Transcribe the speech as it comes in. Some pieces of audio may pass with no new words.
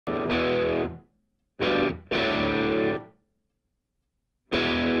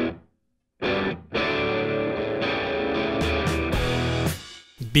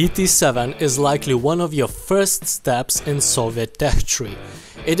BT-7 is likely one of your first steps in Soviet tech tree.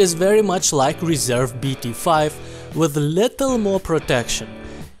 It is very much like Reserve BT-5 with little more protection.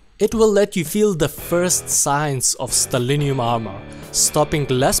 It will let you feel the first signs of Stalinium armor, stopping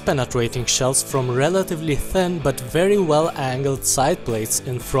less penetrating shells from relatively thin but very well angled side plates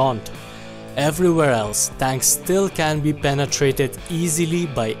in front. Everywhere else, tanks still can be penetrated easily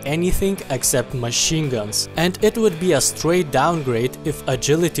by anything except machine guns, and it would be a straight downgrade if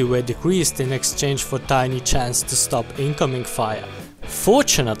agility were decreased in exchange for tiny chance to stop incoming fire.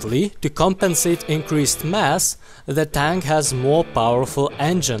 Fortunately, to compensate increased mass, the tank has more powerful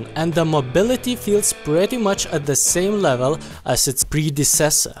engine and the mobility feels pretty much at the same level as its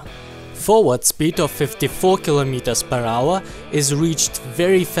predecessor. Forward speed of 54 km/h is reached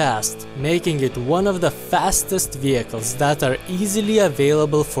very fast, making it one of the fastest vehicles that are easily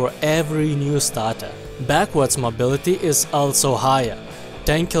available for every new starter. Backwards mobility is also higher,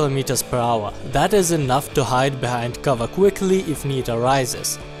 10 km/h. That is enough to hide behind cover quickly if need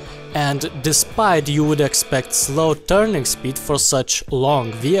arises. And despite you would expect slow turning speed for such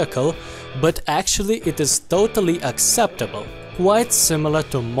long vehicle, but actually it is totally acceptable. Quite similar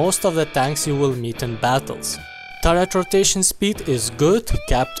to most of the tanks you will meet in battles. Turret rotation speed is good,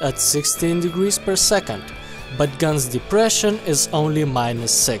 capped at 16 degrees per second, but gun's depression is only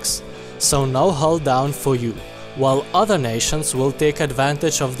 -6, so no hull down for you, while other nations will take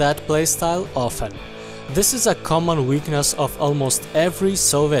advantage of that playstyle often. This is a common weakness of almost every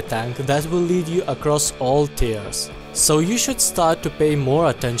Soviet tank that will lead you across all tiers, so you should start to pay more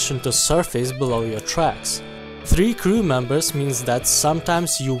attention to surface below your tracks. 3 crew members means that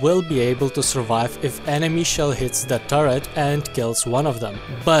sometimes you will be able to survive if enemy shell hits the turret and kills one of them.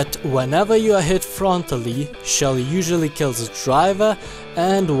 But whenever you are hit frontally, shell usually kills driver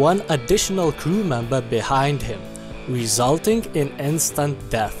and one additional crew member behind him, resulting in instant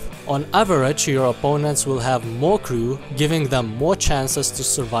death. On average, your opponents will have more crew, giving them more chances to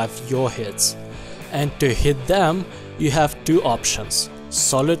survive your hits. And to hit them, you have 2 options.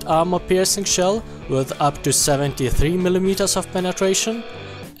 Solid armor piercing shell with up to 73 mm of penetration,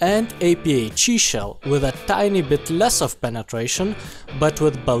 and APHE shell with a tiny bit less of penetration but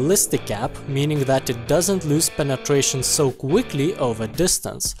with ballistic cap, meaning that it doesn't lose penetration so quickly over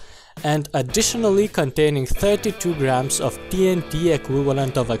distance, and additionally containing 32 grams of TNT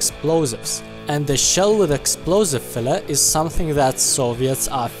equivalent of explosives. And the shell with explosive filler is something that Soviets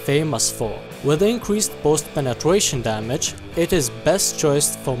are famous for. With increased post-penetration damage, it is best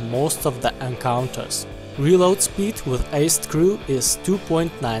choiced for most of the encounters. Reload speed with aced crew is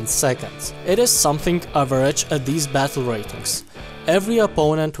 2.9 seconds. It is something average at these battle ratings. Every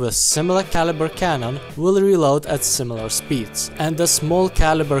opponent with similar caliber cannon will reload at similar speeds, and the small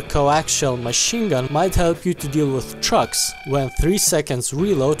caliber coaxial machine gun might help you to deal with trucks when 3 seconds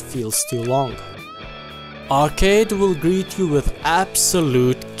reload feels too long. Arcade will greet you with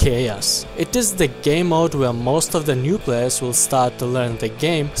absolute chaos. It is the game mode where most of the new players will start to learn the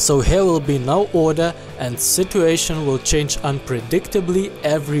game, so here will be no order and situation will change unpredictably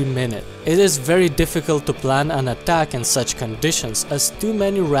every minute. It is very difficult to plan an attack in such conditions as too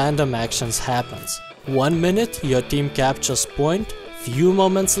many random actions happens. 1 minute your team captures point, few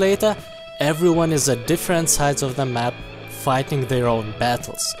moments later everyone is at different sides of the map fighting their own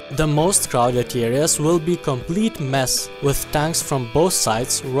battles. The most crowded areas will be complete mess, with tanks from both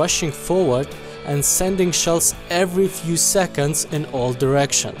sides rushing forward and sending shells every few seconds in all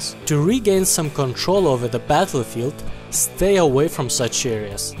directions. To regain some control over the battlefield, stay away from such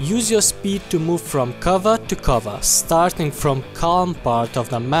areas. Use your speed to move from cover to cover, starting from calm part of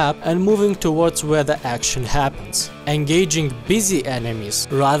the map and moving towards where the action happens, engaging busy enemies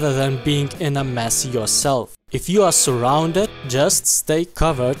rather than being in a mess yourself. If you are surrounded, just stay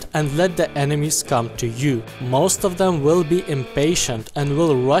covered and let the enemies come to you. Most of them will be impatient and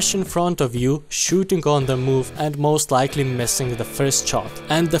will rush in front of you, shooting on the move and most likely missing the first shot.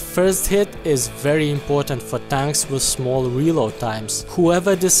 And the first hit is very important for tanks with small reload times.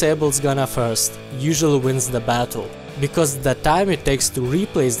 Whoever disables gunner first usually wins the battle, because the time it takes to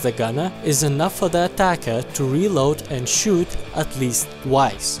replace the gunner is enough for the attacker to reload and shoot at least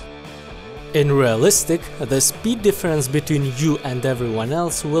twice. In realistic, the speed difference between you and everyone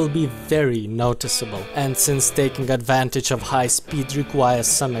else will be very noticeable, and since taking advantage of high speed requires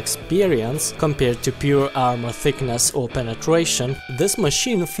some experience compared to pure armor thickness or penetration, this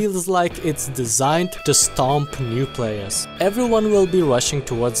machine feels like it's designed to stomp new players. Everyone will be rushing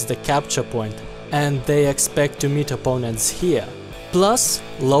towards the capture point, and they expect to meet opponents here. Plus,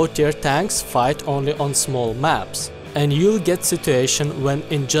 low tier tanks fight only on small maps. and you'll get situation when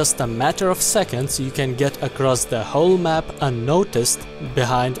in just a matter of seconds you can get across the whole map unnoticed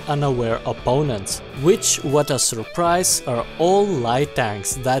behind unaware opponents, which, what a surprise, are all light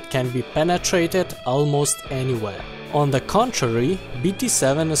tanks that can be penetrated almost anywhere. On the contrary,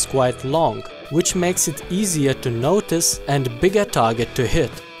 BT-7 is quite long, which makes it easier to notice and bigger target to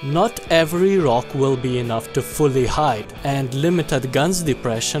hit. Not every rock will be enough to fully hide, and limited guns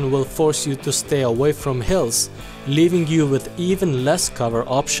depression will force you to stay away from hills, leaving you with even less cover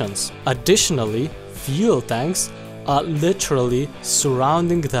options. Additionally, fuel tanks are literally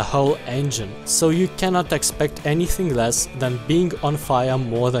surrounding the whole engine, so you cannot expect anything less than being on fire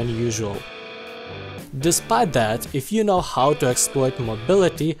more than usual. Despite that, if you know how to exploit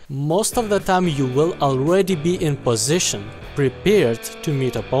mobility, most of the time you will already be in position, prepared to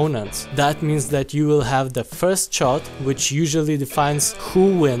meet opponents. That means that you will have the first shot, which usually defines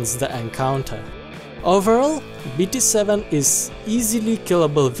who wins the encounter. Overall, BT-7 is easily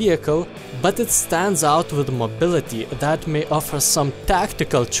killable vehicle, but it stands out with mobility that may offer some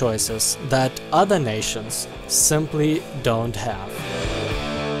tactical choices that other nations simply don't have.